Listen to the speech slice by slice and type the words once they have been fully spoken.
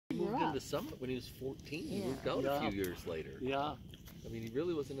came to Summit when he was 14. He moved out a few years later. Yeah. I mean, he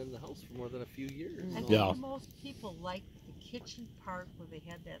really wasn't in the house for more than a few years. I think most people liked the kitchen part where they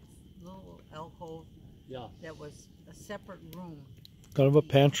had that little alcove. Yeah. That was a separate room. Kind of a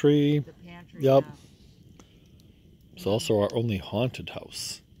pantry. The pantry. Yep. Yeah. It's also our only haunted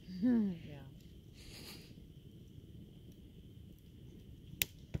house. Yeah. And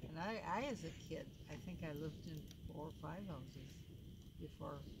I, as a kid, I think I lived in 4 or 5 houses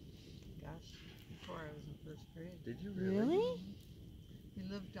before I was in first grade. Did you really? We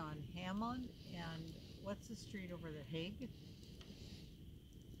lived on Hamlin and what's the street over there? Hague? Is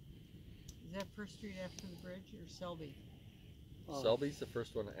that First Street after the bridge or Selby? Selby's the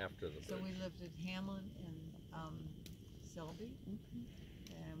first one after the bridge. So we lived at Hamlin and Selby,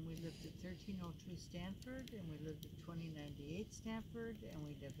 and we lived at 1302 Stanford, and we lived at 2098 Stanford, and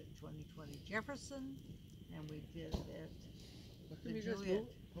we lived at 2020 Jefferson, and we did at the Juliet.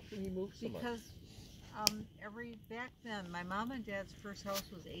 How come you moved so much? Because back then, my mom and dad's first house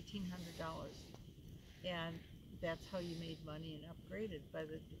was $1,800, and that's how you made money and upgraded. By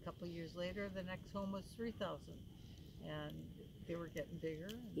a couple of years later, the next home was $3,000, and they were getting bigger.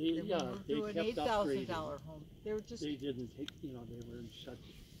 They moved to an $8,000 home. They were just. They didn't take. They were in such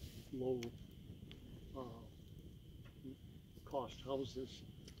low cost houses.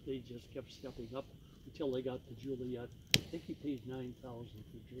 They just kept stepping up until they got to Juliet. I think he paid $9,000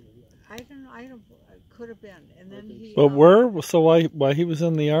 for Juliet. I don't know. It could have been. And then he. But why he was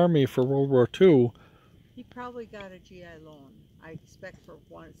in the Army for World War II? He probably got a GI loan. I expect for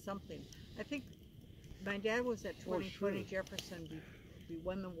something. I think my dad was at 2020 Jefferson. We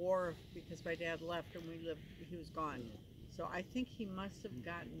won the war because my dad left and he was gone. So I think he must have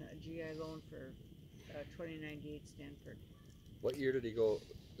gotten a GI loan for 2098 Stanford. What year did he go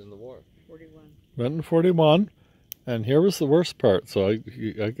in the war? 41. Went in 41. And here was the worst part. So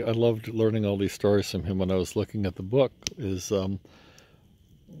I loved learning all these stories from him when I was looking at the book.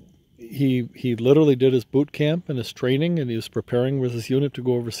 He literally did his boot camp and his training, and he was preparing with his unit to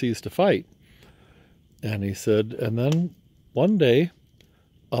go overseas to fight. And he said, and then one day,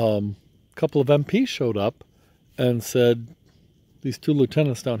 a couple of MPs showed up and said, these 2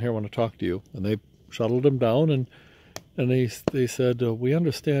 lieutenants down here want to talk to you. And they shuttled him down, and they said, we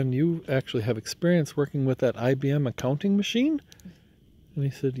understand you actually have experience working with that IBM accounting machine? And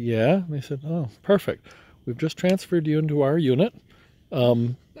he said, yeah. And they said, oh, perfect. We've just transferred you into our unit.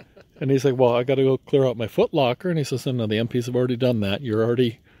 And he's like, well, I got to go clear out my foot locker. And he says, no, the MPs have already done that. You're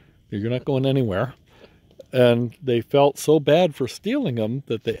not going anywhere. And they felt so bad for stealing him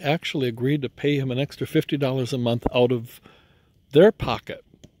that they actually agreed to pay him an extra $50 a month out of their pocket.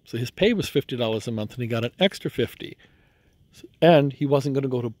 So his pay was $50 a month, and he got an extra $50. And he wasn't going to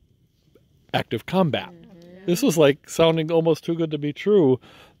go to active combat. This was like sounding almost too good to be true.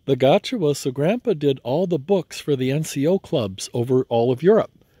 The gotcha was, so Grandpa did all the books for the NCO clubs over all of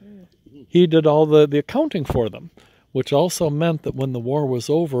Europe. He did all the accounting for them, which also meant that when the war was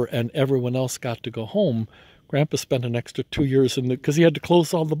over and everyone else got to go home, Grandpa spent an extra 2 years because he had to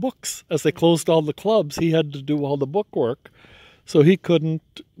close all the books. As they closed all the clubs, he had to do all the book work. So he couldn't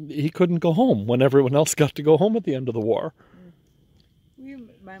go home when everyone else got to go home at the end of the war.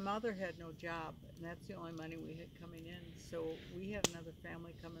 My mother had no job, and that's the only money we had coming in. So we had another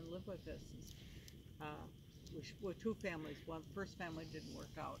family come and live with us. With 2 families. First family didn't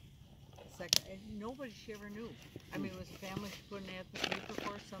work out. Second, and nobody she ever knew. I mean, it was a family she couldn't add the paper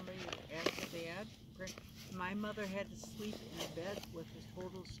for. Somebody asked if they had. My mother had to sleep in a bed with a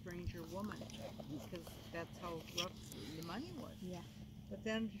total stranger woman because that's how rough the money was. Yeah. But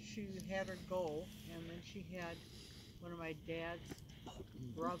then she had her go, and then she had one of my dad's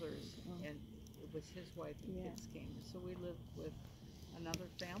brothers, and it was his wife and kids came. So we lived with another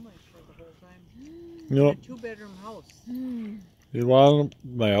family for the whole time. Yep. A 2-bedroom house. One of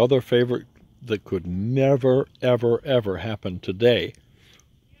my other favorite that could never, ever, ever happen today,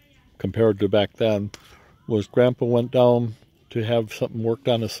 compared to back then, was Grandpa went down to have something worked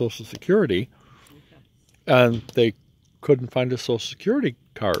on his Social Security, and they couldn't find his Social Security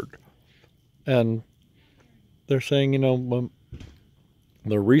card. And they're saying,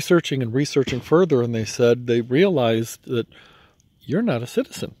 they're researching and researching further, and they realized that you're not a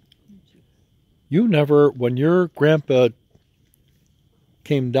citizen. You never, when your grandpa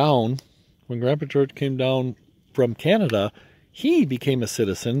came down, when Grandpa George came down from Canada, he became a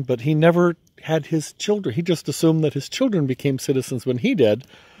citizen, but he never had his children. He just assumed that his children became citizens when he did.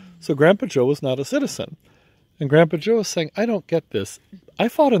 So Grandpa Joe was not a citizen. And Grandpa Joe is saying, I don't get this. I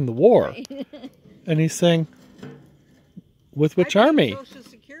fought in the war. And he's saying, with which army? Social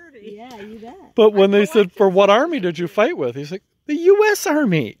Security. Yeah, you bet. But when they said, for what army did you fight with? He's like, the U.S.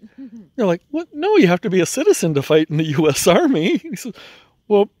 Army. They're like, what? No, you have to be a citizen to fight in the U.S. Army. He says,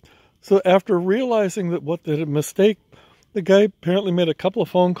 well, so after realizing that what they had a mistake, the guy apparently made a couple of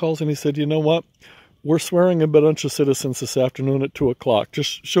phone calls and he said, you know what? We're swearing a bunch of citizens this afternoon at 2 o'clock.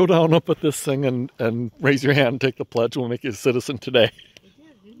 Just show down up at this thing and raise your hand and take the pledge. We'll make you a citizen today.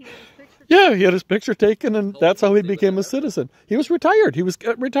 Yeah, he had his picture taken, and that's how he became a citizen. He was retired. He was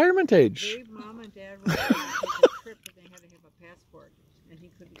at retirement age. Dave's mom and dad were going to take a trip, but they had to have a passport, and he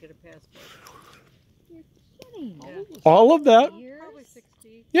couldn't get a passport. You're kidding. Yeah. All of that. Probably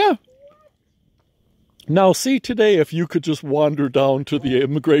 60. Yeah. Now, see, today, if you could just wander down to the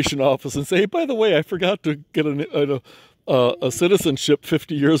immigration office and say, hey, by the way, I forgot to get a citizenship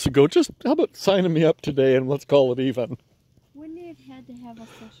 50 years ago. Just how about signing me up today and let's call it even? Wouldn't it have had to have a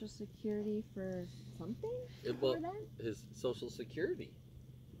social security for something? Well, before then? his social security.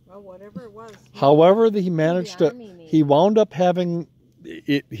 Well, whatever it was. However, he managed The to, Army maybe. he wound up having,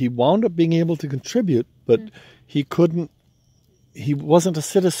 he wound up being able to contribute, but he couldn't, he wasn't a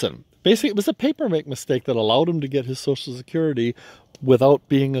citizen. Basically, it was a paper make mistake that allowed him to get his Social Security without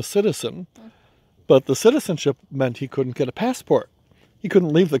being a citizen. But the citizenship meant he couldn't get a passport. He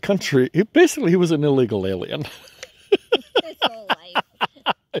couldn't leave the country. Basically, he was an illegal alien. His whole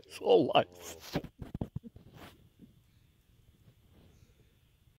life. His whole life.